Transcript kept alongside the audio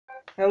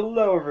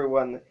Hello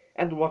everyone,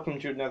 and welcome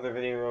to another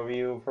video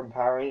review from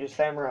Power Rangers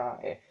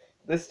Samurai.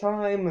 This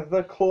time,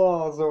 the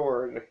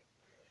clawzord,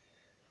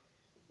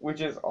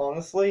 which is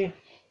honestly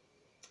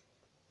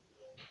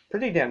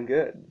pretty damn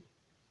good.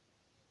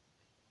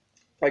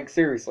 Like,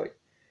 seriously.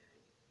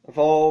 Of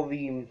all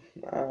the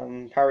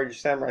Power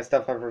Rangers Samurai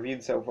stuff I've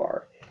reviewed so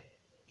far,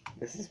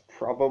 this is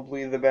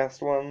probably the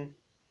best one.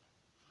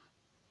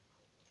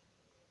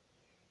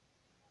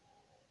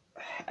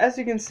 As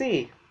you can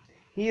see,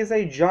 he is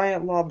a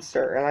giant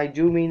lobster, and I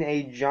do mean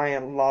a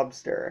giant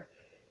lobster.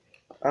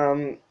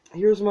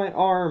 Here's my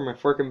arm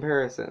for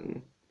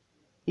comparison.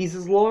 He's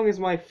as long as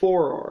my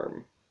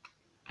forearm.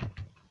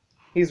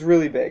 He's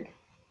really big.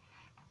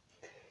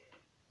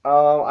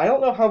 I don't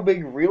know how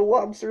big real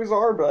lobsters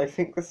are, but I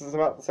think this is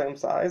about the same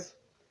size.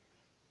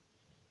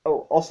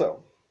 Oh,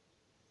 also,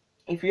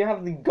 if you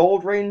have the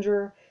Gold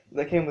Ranger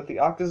that came with the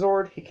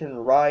Octozord, he can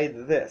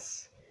ride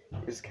this,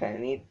 which is kind of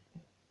neat.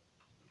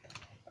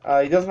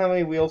 He doesn't have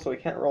any wheels, so he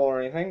can't roll or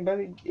anything, but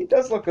he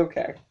does look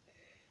okay.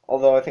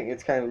 Although I think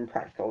it's kind of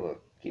impractical to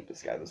keep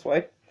this guy this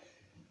way.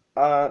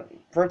 For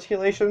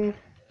articulation,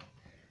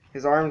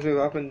 his arms move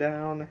up and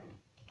down.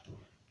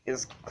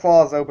 His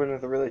claws open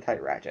with a really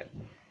tight ratchet.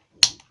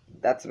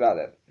 That's about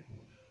it.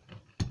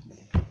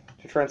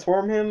 To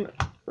transform him,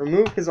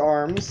 remove his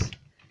arms,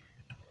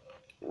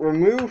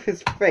 remove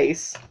his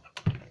face,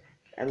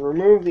 and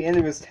remove the end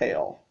of his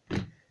tail. So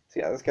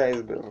yeah, this guy is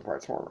a bit of a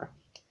parts warmer.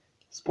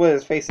 Split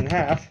his face in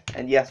half,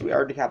 and yes, we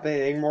are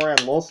decapitating more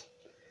animals.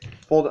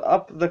 Fold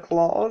up the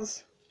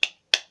claws,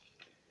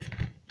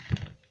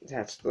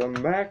 attach them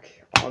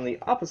back on the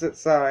opposite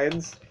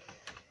sides.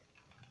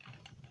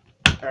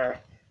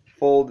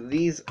 Fold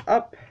these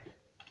up,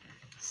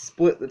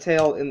 split the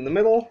tail in the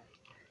middle,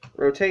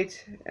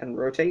 rotate and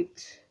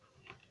rotate,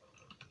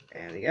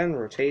 and again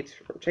rotate,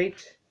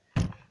 rotate.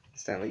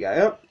 Stand the guy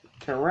up,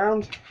 turn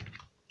around,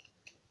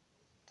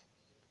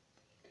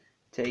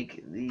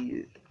 take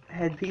the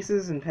head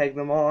pieces and peg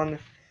them on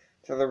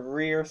to the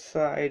rear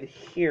side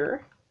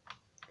here.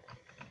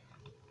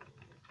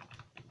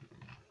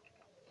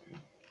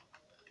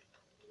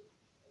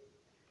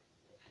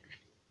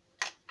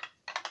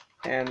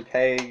 And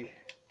peg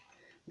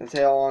the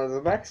tail onto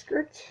the back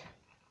skirt.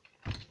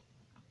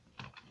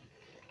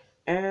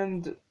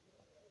 And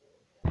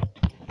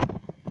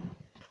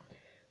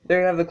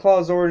there you have the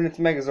clawzord in its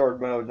Megazord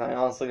mode, and I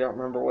honestly don't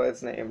remember what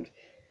it's named.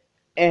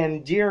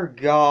 And dear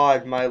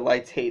God, my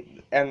lights hate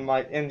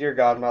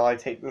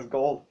this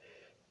gold.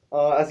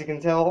 As you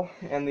can tell,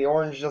 and the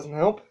orange doesn't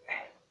help.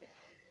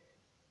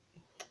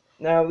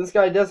 Now this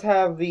guy does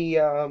have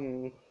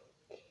the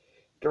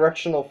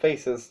directional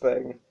faces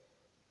thing.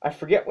 I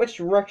forget which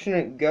direction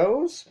it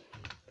goes,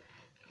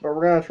 but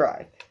we're gonna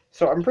try.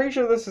 So I'm pretty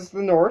sure this is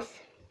the north.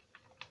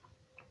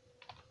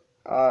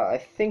 I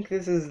think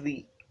this is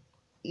the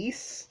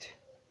east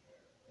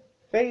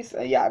face.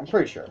 Yeah, I'm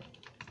pretty sure.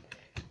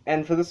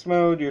 And for this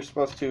mode, you're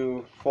supposed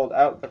to fold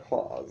out the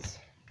claws.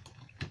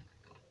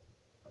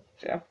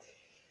 Yeah.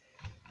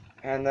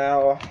 And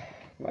now,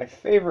 my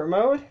favorite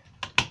mode,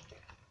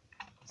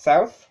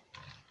 south.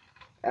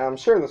 And I'm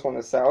sure this one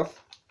is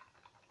south.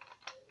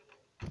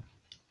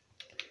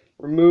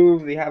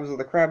 Remove the halves of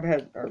the crab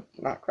head, or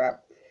not crab,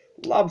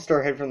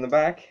 lobster head from the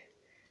back.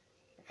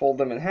 Fold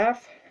them in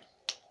half.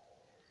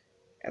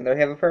 And there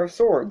you have a pair of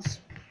swords.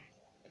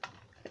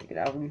 You can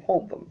have them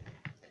hold them.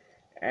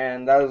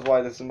 And that is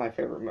why this is my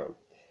favorite mode.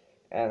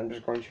 And I'm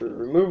just going to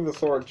remove the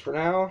swords for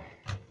now.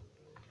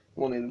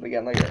 We'll need them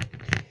again later.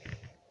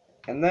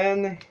 And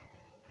then,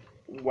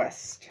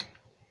 west.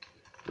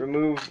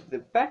 Remove the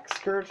back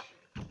skirt.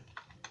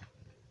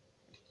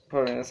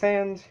 Put it in his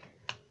hand.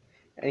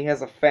 And he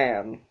has a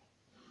fan.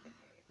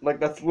 Like,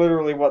 that's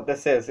literally what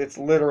this is. It's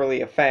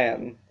literally a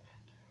fan.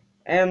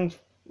 And,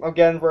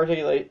 again, for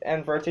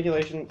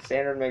articulation,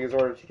 standard Megazord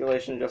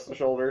articulation, just the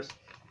shoulders.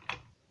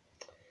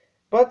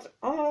 But,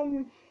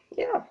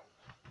 yeah.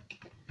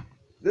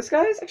 This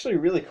guy is actually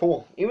really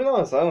cool. Even on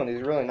his own,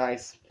 he's really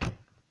nice.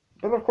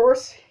 But, of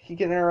course, he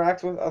can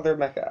interact with other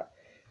mecha.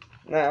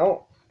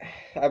 Now,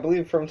 I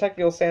believe from a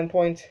technical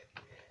standpoint,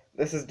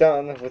 this is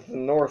done with the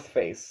north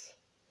face.